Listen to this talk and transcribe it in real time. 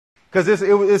because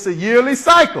it's a yearly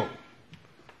cycle.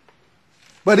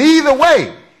 But either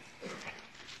way,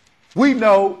 we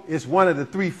know it's one of the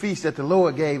 3 feasts that the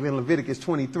Lord gave in Leviticus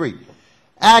 23.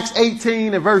 Acts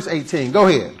 18 and verse 18. Go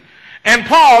ahead. And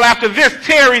Paul, after this,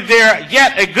 tarried there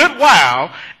yet a good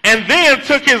while, and then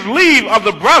took his leave of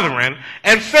the brethren,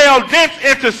 and sailed thence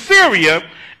into Syria,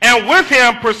 and with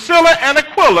him Priscilla and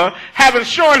Aquila, having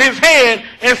shorn his head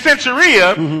in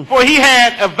Caesarea, for he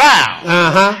had a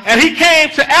vow. And he came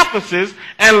to Ephesus,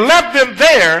 and left them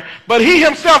there, but he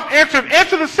himself entered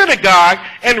into the synagogue,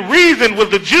 and reasoned with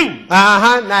the Jews.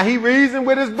 Now he reasoned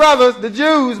with his brothers, the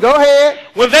Jews. Go ahead.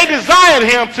 When they desired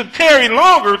him to tarry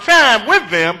longer time with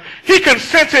them, he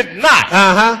consented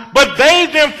not, but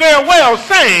bade them farewell,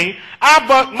 saying,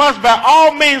 I must by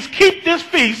all means keep this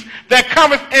feast that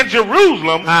cometh in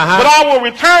Jerusalem, but I will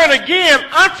return again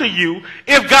unto you,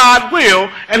 if God will.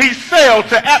 And he sailed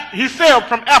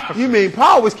from Ephesus. You mean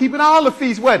Paul was keeping all the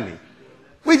feasts, wasn't he?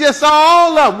 We just saw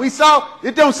all of them. We saw,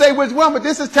 it don't say which one, but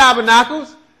this is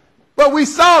Tabernacles. But we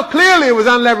saw clearly it was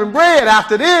unleavened bread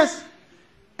after this.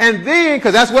 And then,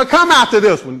 because that's what come after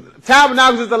this one.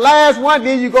 Tabernacles is the last one.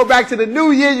 Then you go back to the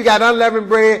new year, you got unleavened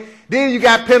bread. Then you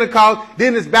got Pentecost.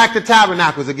 Then it's back to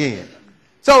Tabernacles again.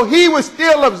 So he was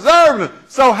still observing them.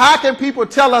 So how can people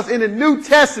tell us in the New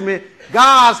Testament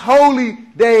God's holy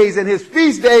days and his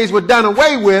feast days were done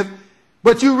away with,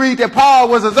 but you read that Paul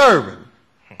was observing?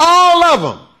 All of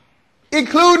them,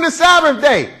 including the Sabbath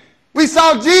day. We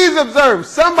saw Jesus observe.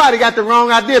 Somebody got the wrong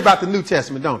idea about the New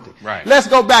Testament, don't they? Right. Let's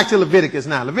go back to Leviticus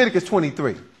now. Leviticus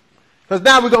 23. Because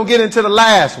now we're going to get into the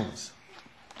last ones,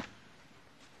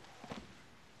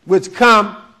 which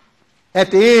come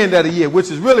at the end of the year, which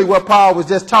is really what Paul was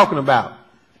just talking about.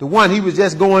 The one he was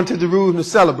just going to Jerusalem to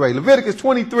celebrate. Leviticus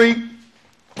 23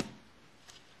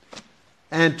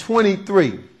 and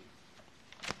 23.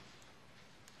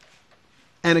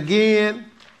 And again,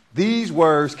 these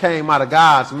words came out of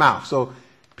God's mouth. So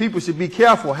people should be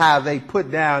careful how they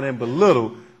put down and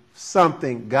belittle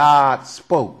something God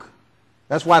spoke.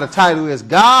 That's why the title is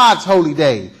God's Holy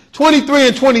Day. 23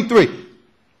 and 23.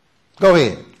 Go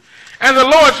ahead. And the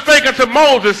Lord spake unto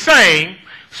Moses, saying,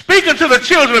 Speak unto the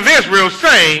children of Israel,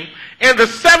 saying, In the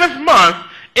 7th month,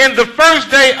 in the first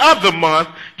day of the month,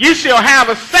 ye shall have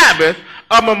a Sabbath,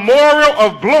 a memorial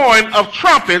of blowing of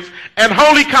trumpets and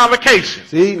holy convocation.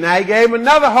 See, now he gave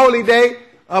another holy day,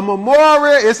 a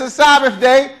memorial. It's a Sabbath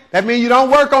day. That means you don't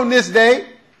work on this day.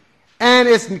 And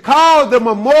it's called the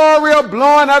memorial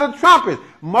blowing of the trumpets.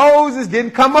 Moses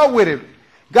didn't come up with it.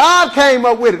 God came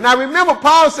up with it. Now remember,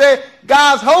 Paul said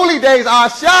God's holy days are a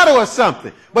shadow of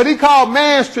something. But he called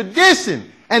man's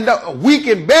tradition and the weak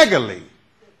and beggarly.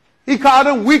 He called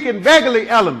them weak and beggarly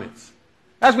elements.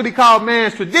 That's what he called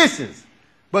man's traditions.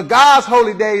 But God's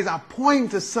holy days are pointing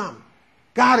to something.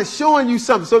 God is showing you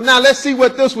something. So now let's see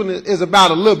what this one is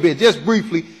about a little bit. Just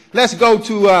briefly, let's go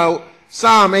to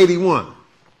Psalm 81.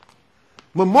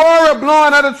 Memorial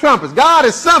blowing of the trumpets. God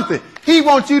is something. He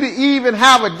wants you to even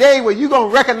have a day where you're going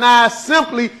to recognize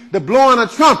simply the blowing of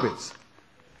trumpets.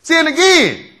 See, and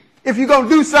again, if you're going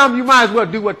to do something, you might as well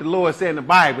do what the Lord said in the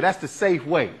Bible. That's the safe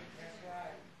way.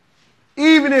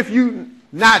 Even if you're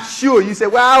not sure, you say,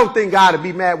 well, I don't think God would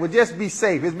be mad. Well, just be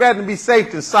safe. It's better to be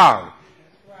safe than sorry.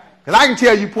 Because I can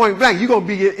tell you point blank, you're going to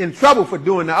be in trouble for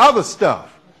doing the other stuff.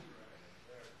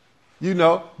 You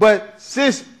know, but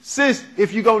since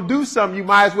if you're going to do something, you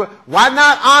might as well. Why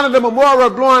not honor the memorial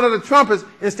blowing of the trumpets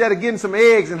instead of getting some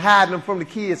eggs and hiding them from the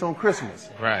kids on Christmas?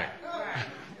 Right.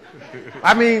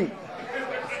 I mean,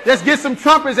 just get some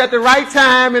trumpets at the right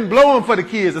time and blow them for the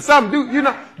kids or something.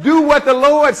 Do what the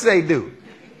Lord say do.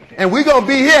 And we're going to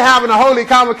be here having a holy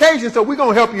convocation, so we're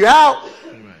going to help you out.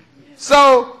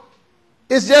 So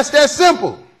it's just that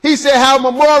simple. He said, have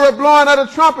a memorial blowing of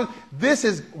the trumpets. This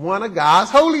is one of God's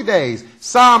holy days.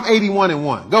 Psalm 81 and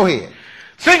 1. Go ahead.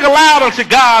 Sing aloud unto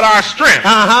God our strength.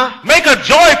 Make a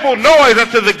joyful noise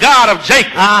unto the God of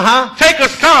Jacob. Take a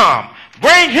psalm.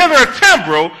 Bring hither a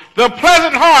timbrel, the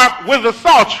pleasant harp with the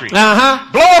psaltery.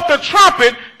 Blow up the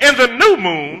trumpet in the new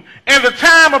moon, in the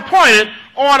time appointed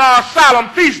on our solemn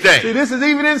feast day. See, this is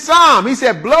even in Psalm. He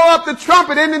said, blow up the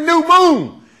trumpet in the new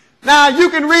moon. Now, you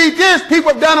can read this.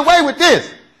 People have done away with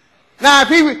this. Now,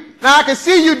 I can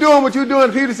see you doing what you're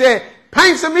doing. People said,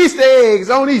 paint some Easter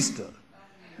eggs on Easter.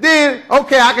 Then,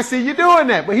 okay, I can see you doing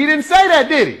that. But he didn't say that,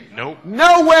 did he? Nope.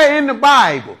 Nowhere in the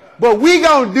Bible. But we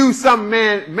going to do something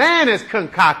man has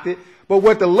concocted. But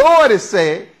what the Lord has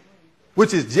said,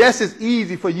 which is just as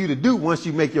easy for you to do once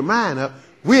you make your mind up,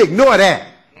 we ignore that.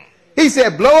 He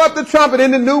said, blow up the trumpet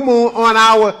in the new moon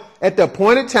at the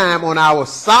appointed time on our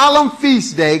solemn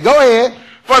feast day. Go ahead.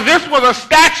 For this was a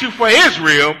statute for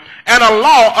Israel and a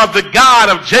law of the God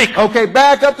of Jacob. Okay,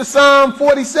 back up to Psalm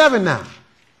 47 now.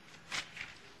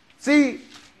 See,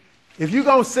 if you're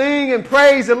going to sing and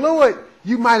praise the Lord,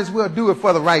 you might as well do it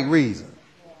for the right reason.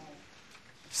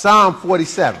 Psalm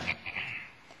 47.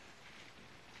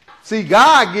 See,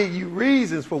 God gives you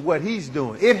reasons for what he's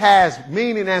doing. It has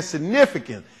meaning and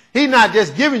significance. He's not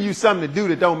just giving you something to do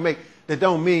that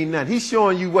don't mean nothing. He's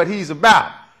showing you what he's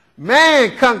about.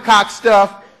 Man concocts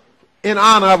stuff in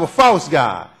honor of a false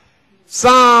God.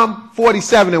 Psalm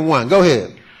 47:1. Go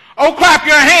ahead. Oh, clap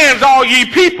your hands, all ye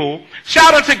people.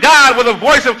 Shout unto God with a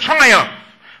voice of triumph.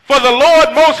 For the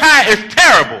Lord Most High is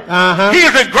terrible. He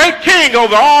is a great king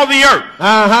over all the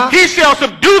earth. He shall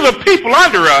subdue the people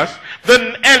under us,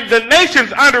 and the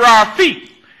nations under our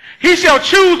feet. He shall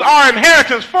choose our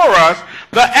inheritance for us,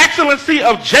 the excellency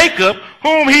of Jacob,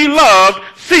 whom he loved,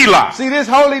 Selah. See, this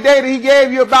holy day that he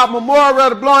gave you about memorial,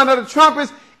 the blowing of the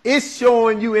trumpets, it's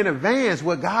showing you in advance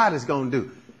what God is going to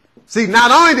do. See,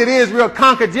 not only did Israel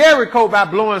conquer Jericho by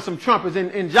blowing some trumpets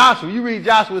in Joshua, you read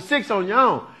Joshua 6 on your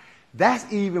own.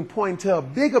 That's even pointing to a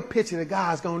bigger picture that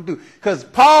God's going to do. Because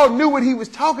Paul knew what he was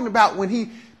talking about when he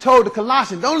told the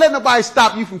Colossians, don't let nobody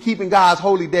stop you from keeping God's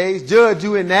holy days, judge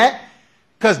you in that.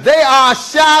 Because they are a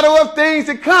shadow of things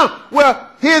to come. Well,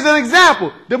 here's an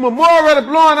example. The memorial of the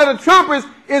blowing of the trumpets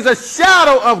is a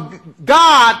shadow of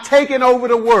God taking over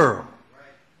the world.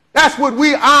 That's what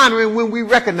we're honoring when we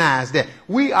recognize that.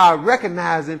 We are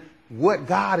recognizing what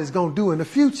God is going to do in the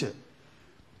future.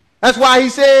 That's why he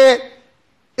said,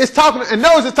 it's talking, and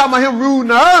notice it's talking about him ruling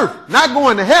the earth, not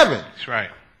going to heaven. That's right.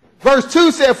 Verse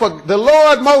 2 said, for the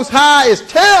Lord Most High is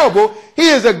terrible. He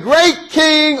is a great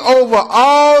king over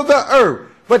all the earth.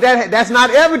 But that's not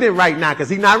evident right now because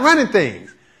he's not running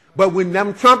things. But when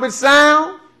them trumpets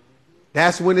sound,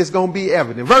 that's when it's going to be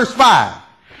evident. Verse 5.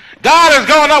 God is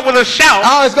going up with a shout.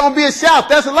 Oh, it's going to be a shout.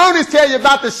 Thessalonians tell you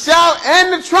about the shout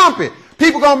and the trumpet.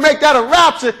 People going to make that a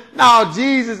rapture. No,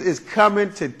 Jesus is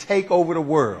coming to take over the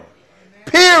world.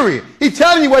 Period. He's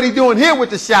telling you what he's doing here with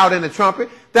the shout and the trumpet.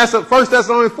 That's what 1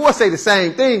 Thessalonians 4 say the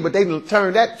same thing, but they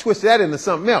turned that, twisted that into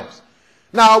something else.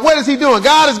 Now, what is he doing?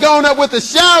 God is going up with a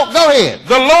shout. Go ahead.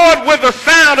 The Lord with the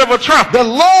sound of a trumpet. The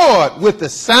Lord with the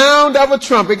sound of a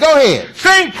trumpet. Go ahead.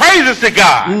 Sing praises to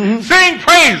God. Sing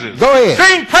praises. Go ahead.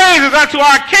 Sing praises unto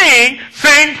our King.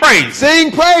 Sing praises.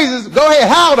 Sing praises. Go ahead.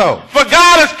 How though? For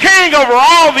God is king over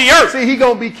all the earth. See, he's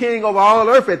going to be king over all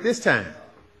the earth at this time.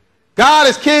 God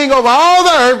is king over all the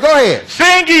earth. Go ahead.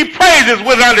 Sing ye praises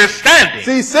with understanding.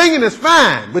 See, singing is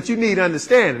fine, but you need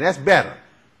understanding. That's better.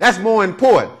 That's more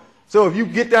important. So if you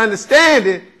get to understand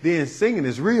it, then singing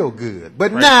is real good.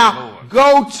 But Praise now,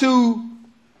 go to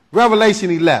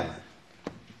Revelation 11.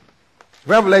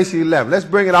 Revelation 11. Let's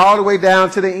bring it all the way down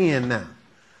to the end now.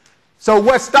 So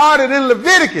what started in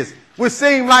Leviticus would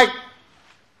seem like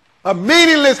a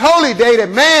meaningless holy day that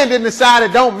man didn't decide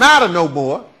it don't matter no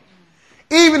more.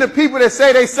 Even the people that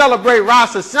say they celebrate Rosh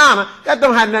Hashanah, that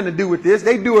don't have nothing to do with this.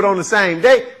 They do it on the same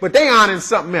day, but they honoring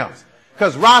something else.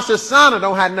 Because Rosh Hashanah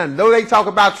don't have nothing. Though they talk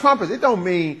about trumpets, it don't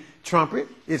mean trumpet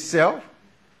itself.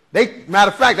 Matter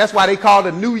of fact, that's why they call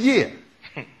it a new year.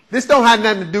 This don't have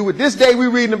nothing to do with this day we're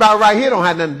reading about right here. Don't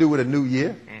have nothing to do with a new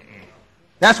year.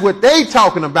 That's what they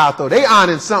talking about, though. They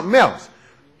honoring something else.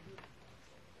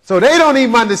 So they don't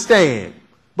even understand.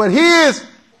 But here's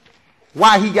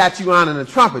why he got you honoring the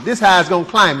trumpet. This is how it's going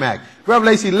to climax.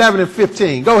 Revelation 11 and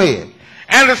 15. Go ahead.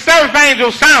 And the seventh angel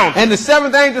sounded. And the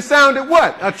seventh angel sounded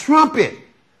what? A trumpet.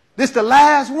 This is the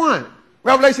last one.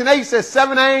 Revelation 8 says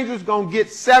 7 angels going to get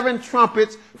 7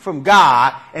 trumpets from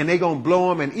God, and they're going to blow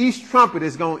them, and each trumpet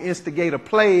is going to instigate a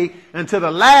plague until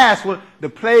the last one. The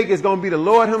plague is going to be the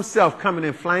Lord himself coming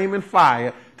in flaming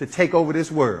fire to take over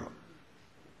this world.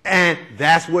 And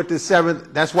that's what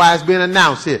that's why it's been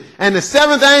announced here. And the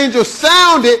seventh angel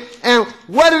sounded, and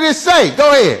what did it say?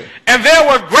 Go ahead. And there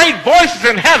were great voices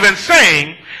in heaven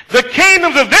saying, the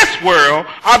kingdoms of this world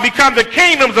are become the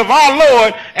kingdoms of our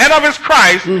Lord and of his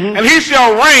Christ, and he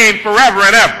shall reign forever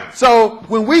and ever. So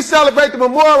when we celebrate the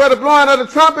memorial of the blowing of the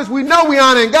trumpets, we know we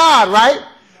honoring God, right?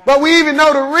 But we even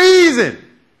know the reason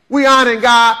we honoring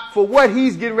God for what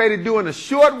he's getting ready to do in a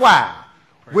short while.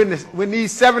 When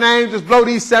these 7 angels blow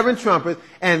these 7 trumpets,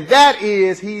 and that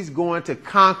is he's going to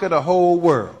conquer the whole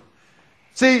world.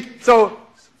 See, so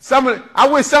I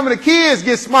wish some of the kids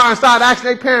get smart and start asking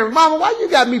their parents, Mama, why you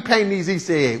got me painting these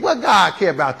Easter eggs? What God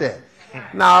care about that?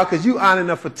 No, because you honoring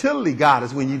the fertility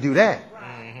goddess when you do that.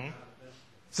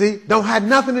 See, don't have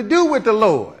nothing to do with the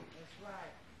Lord.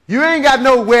 You ain't got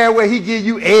nowhere where he give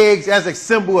you eggs as a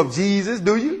symbol of Jesus,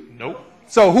 do you? Nope.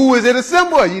 So who is it a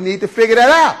symbol of? You need to figure that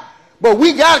out. But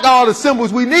we got all the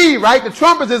symbols we need, right? The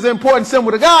trumpet is an important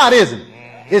symbol to God, isn't it?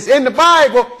 It's in the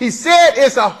Bible. He said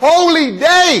it's a holy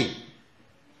day.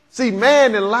 See,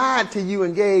 man then lied to you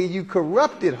and gave you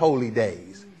corrupted holy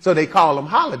days. So they call them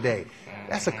holiday.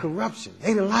 That's a corruption.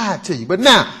 They done lied to you. But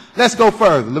now, let's go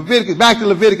further. Back to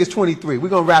Leviticus 23. We're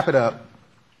going to wrap it up.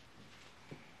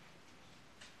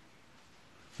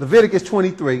 Leviticus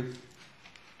 23.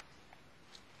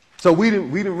 So we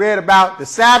done read about the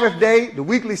Sabbath day, the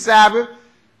weekly Sabbath.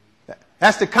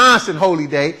 That's the constant holy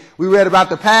day. We read about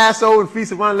the Passover and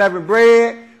Feast of Unleavened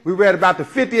Bread. We read about the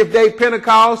 50th day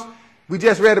Pentecost. We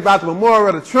just read about the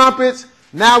Memorial of the Trumpets.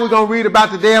 Now we're going to read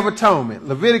about the Day of Atonement.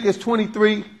 Leviticus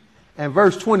 23 and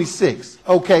verse 26.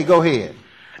 Okay, go ahead.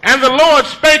 And the Lord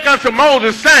spake unto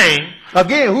Moses, saying,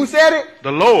 again, who said it?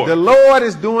 The Lord. The Lord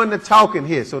is doing the talking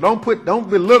here. So don't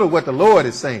belittle what the Lord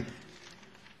is saying.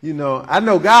 You know, I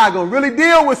know God going to really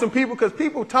deal with some people because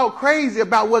people talk crazy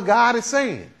about what God is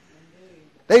saying.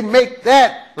 They make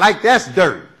that like that's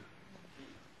dirt.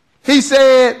 He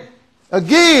said,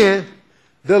 again,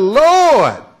 the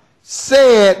Lord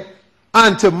said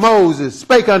unto Moses,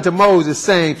 spake unto Moses,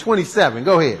 saying, 27,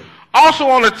 go ahead. Also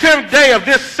on the 10th day of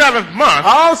this 7th month.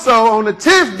 Also on the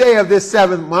 10th day of this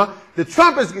 7th month, the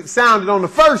trumpets get sounded on the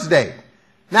first day.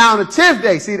 Now on the 10th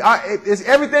day, see, it's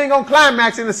everything going to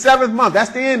climax in the 7th month.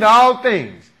 That's the end of all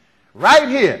things. Right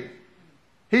here.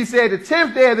 He said the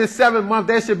 10th day of this 7th month,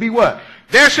 there should be what?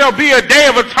 There shall be a day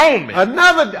of atonement.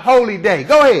 Another holy day.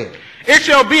 Go ahead. It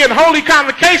shall be an holy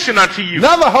convocation unto you.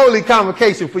 Another holy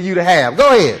convocation for you to have. Go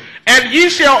ahead. And ye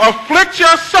shall afflict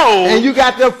your soul. And you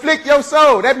got to afflict your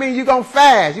soul. That means you're going to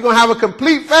fast. You're going to have a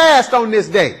complete fast on this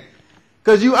day.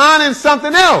 Because you honoring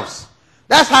something else.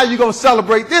 That's how you're going to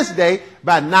celebrate this day,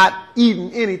 by not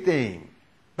eating anything.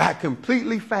 By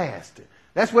completely fasting.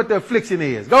 That's what the affliction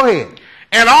is. Go ahead.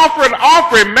 And offer an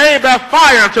offering made by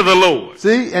fire unto the Lord.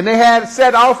 See, and they had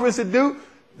set offerings to do,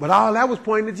 but all that was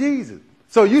pointing to Jesus.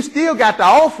 So you still got the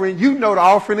offering. You know the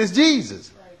offering is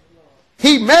Jesus.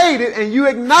 He made it, and you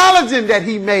acknowledging that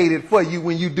he made it for you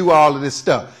when you do all of this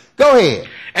stuff. Go ahead.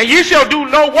 And you shall do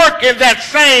no work in that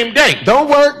same day. Don't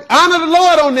work. Honor the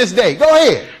Lord on this day. Go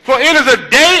ahead. For it is a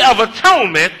day of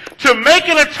atonement, to make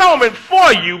an atonement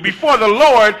for you before the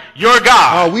Lord your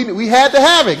God. Oh, we had to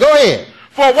have it. Go ahead.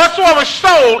 For whatsoever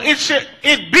soul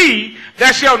it be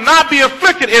that shall not be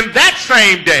afflicted in that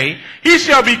same day, he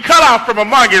shall be cut off from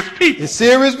among his people. It's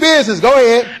serious business. Go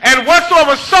ahead. And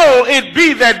whatsoever soul it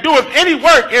be that doeth any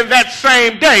work in that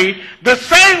same day, the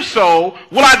same soul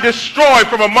will I destroy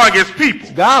from among his people.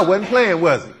 God wasn't playing,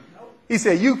 was he? He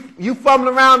said, you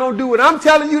fumbling around, don't do what I'm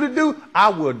telling you to do, I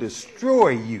will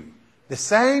destroy you. The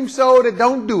same soul that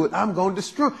don't do it, I'm going to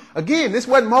destroy. Again, this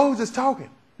wasn't Moses talking.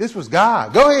 This was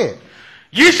God. Go ahead.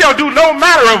 Ye shall do no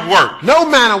manner of work. No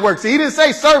manner of work. See, he didn't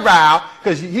say servile,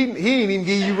 because he didn't even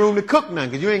give you room to cook nothing,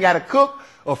 because you ain't got to cook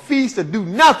or feast or do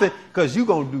nothing, because you're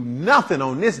going to do nothing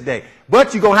on this day.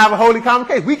 But you're going to have a holy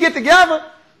convocation. We get together.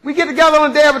 We get together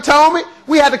on the Day of Atonement.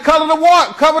 We had to cover the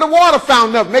water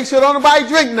fountain up. Make sure don't nobody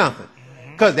drink nothing.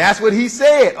 Because that's what he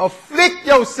said. Afflict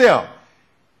yourself.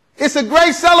 It's a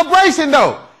great celebration,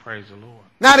 though. Praise the Lord.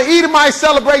 Now the Edomites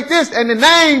celebrate this, and the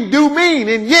name do mean,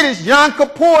 in Yiddish, Yom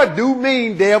Kippur do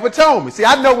mean Day of Atonement. See,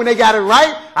 I know when they got it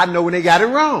right, I know when they got it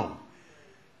wrong.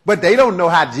 But they don't know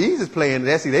how Jesus playing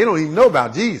that. See, they don't even know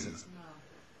about Jesus.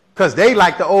 Because they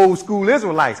like the old school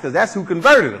Israelites, because that's who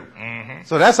converted them. Mm-hmm.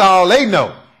 So that's all they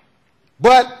know.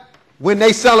 But when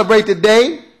they celebrate the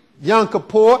day, Yom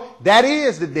Kippur, that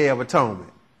is the Day of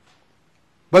Atonement.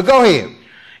 But go ahead.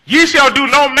 Ye shall do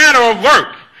no manner of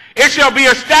work. It shall be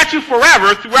a statute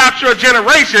forever throughout your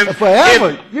generations.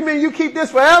 Forever? You mean you keep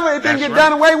this forever? It didn't get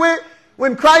done away with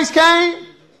when Christ came?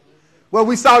 Well,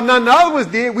 we saw none of the other ones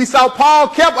did. We saw Paul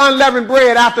kept unleavened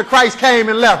bread after Christ came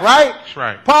and left, right? That's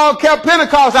right. Paul kept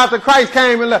Pentecost after Christ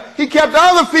came and left. He kept the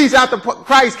other feasts after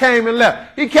Christ came and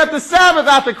left. He kept the Sabbath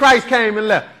after Christ came and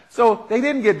left. So they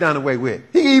didn't get done away with.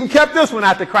 He even kept this one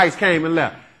after Christ came and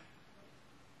left.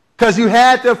 Because you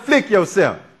had to afflict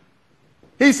yourself.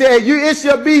 He said, it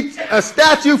shall be a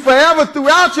statute forever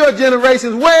throughout your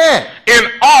generations. Where? In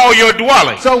all your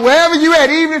dwellings. So wherever you at,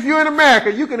 even if you're in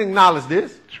America, you can acknowledge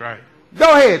this. That's right.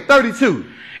 Go ahead, 32.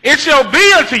 It shall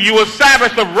be unto you a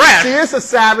Sabbath of rest. See, it's a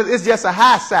Sabbath. It's just a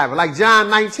high Sabbath. Like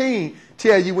John 19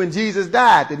 tell you when Jesus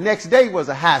died, the next day was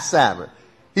a high Sabbath.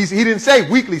 He didn't say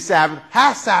weekly Sabbath.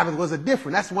 High Sabbath was a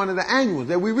different. That's one of the annuals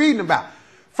that we're reading about.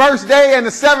 First day and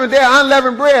the seventh day of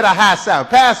unleavened bread are high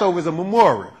Sabbath. Passover is a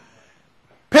memorial.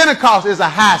 Pentecost is a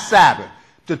high Sabbath.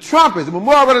 The trumpets, the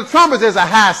memorial of the trumpets is a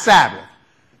high Sabbath.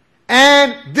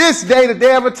 And this day, the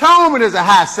Day of Atonement, is a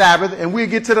high Sabbath. And we'll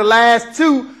get to the last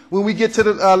two when we get to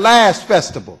the last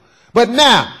festival. But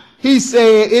now, he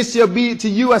said, it shall be to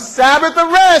you a Sabbath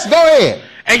of rest. Go ahead.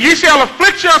 And ye shall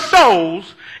afflict your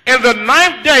souls in the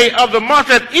 9th day of the month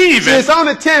at even. See, it's on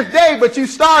the 10th day, but you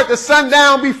start the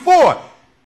sundown before.